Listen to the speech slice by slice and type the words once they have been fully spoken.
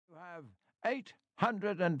have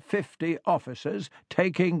 850 officers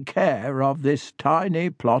taking care of this tiny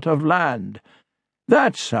plot of land.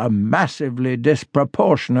 That's a massively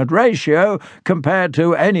disproportionate ratio compared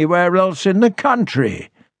to anywhere else in the country.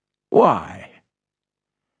 Why?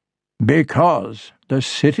 Because the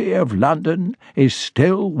City of London is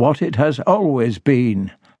still what it has always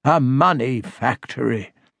been, a money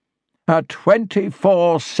factory. A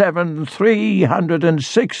 24/7,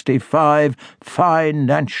 365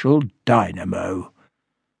 financial dynamo.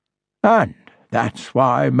 And that's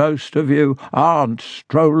why most of you aren't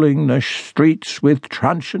strolling the streets with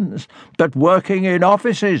truncheons, but working in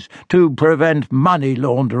offices to prevent money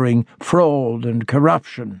laundering, fraud and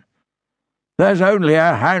corruption. There's only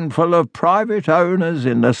a handful of private owners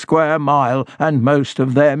in the square mile, and most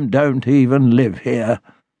of them don't even live here.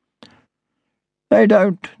 They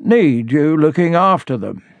don't need you looking after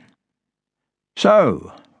them.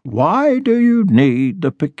 So, why do you need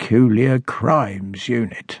the Peculiar Crimes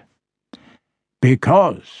Unit?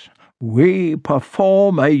 Because we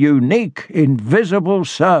perform a unique, invisible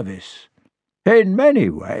service. In many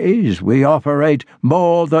ways, we operate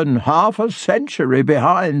more than half a century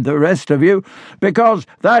behind the rest of you, because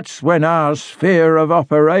that's when our sphere of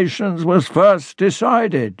operations was first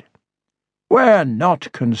decided. We're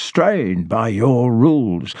not constrained by your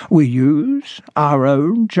rules. We use our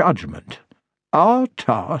own judgment. Our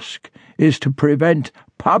task is to prevent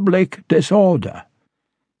public disorder.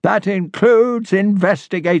 That includes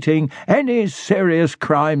investigating any serious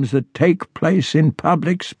crimes that take place in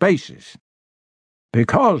public spaces.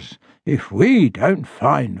 Because if we don't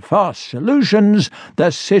find fast solutions,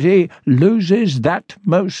 the city loses that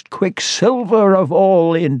most quicksilver of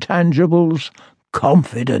all intangibles,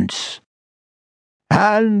 confidence.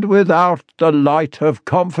 And without the light of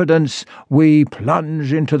confidence, we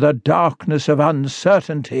plunge into the darkness of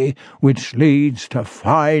uncertainty, which leads to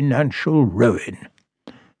financial ruin.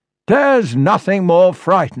 There's nothing more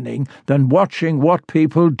frightening than watching what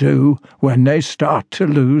people do when they start to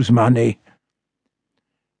lose money.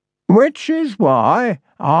 Which is why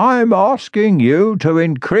I'm asking you to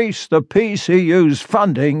increase the PCU's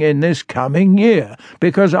funding in this coming year,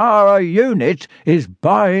 because our unit is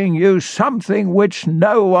buying you something which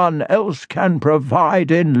no one else can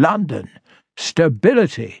provide in London: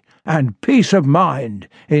 stability and peace of mind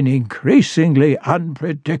in increasingly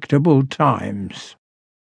unpredictable times.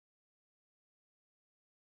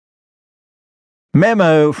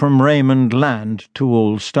 Memo from Raymond Land to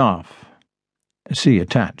all staff. See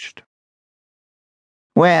attached.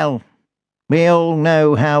 Well, we all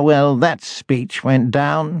know how well that speech went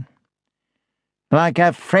down. Like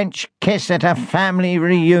a French kiss at a family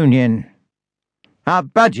reunion. Our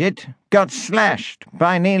budget got slashed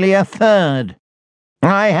by nearly a third.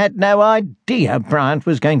 I had no idea Bryant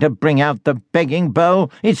was going to bring out the begging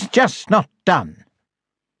bowl. It's just not done.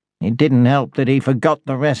 It didn't help that he forgot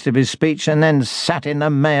the rest of his speech and then sat in the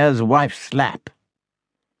mayor's wife's lap.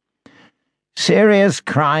 Serious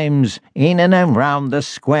crimes in and around the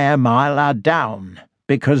square mile are down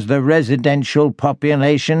because the residential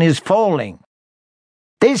population is falling.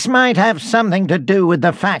 This might have something to do with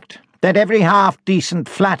the fact that every half-decent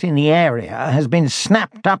flat in the area has been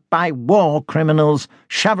snapped up by war criminals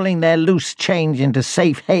shoveling their loose change into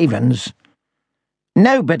safe havens.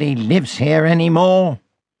 Nobody lives here anymore.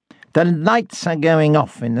 The lights are going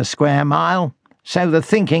off in the square mile, so the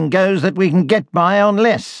thinking goes that we can get by on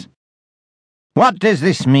less. What does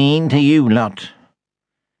this mean to you lot?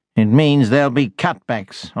 It means there'll be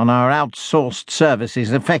cutbacks on our outsourced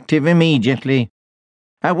services effective immediately.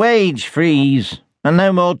 A wage freeze, and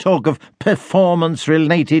no more talk of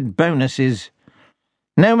performance-related bonuses.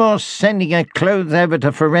 No more sending our clothes over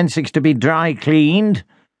to forensics to be dry-cleaned.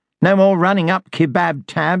 No more running up kebab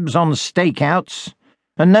tabs on stakeouts.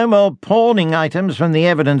 And no more pawning items from the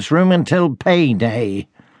evidence room until payday.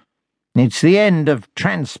 It's the end of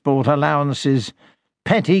transport allowances,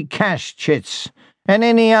 petty cash chits, and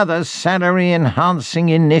any other salary-enhancing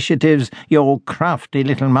initiatives your crafty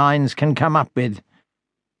little minds can come up with.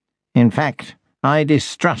 In fact, I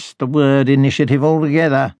distrust the word initiative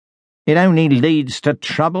altogether. It only leads to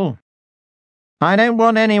trouble. I don't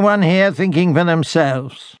want anyone here thinking for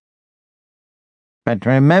themselves. But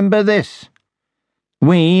remember this.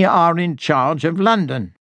 We are in charge of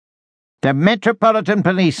London. The Metropolitan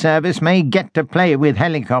Police Service may get to play with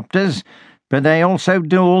helicopters, but they also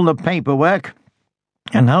do all the paperwork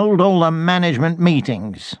and hold all the management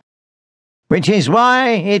meetings. Which is why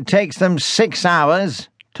it takes them 6 hours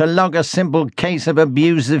to log a simple case of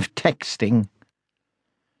abusive texting.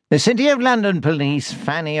 The City of London Police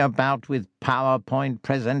fanny about with PowerPoint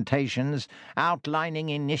presentations outlining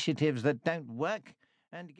initiatives that don't work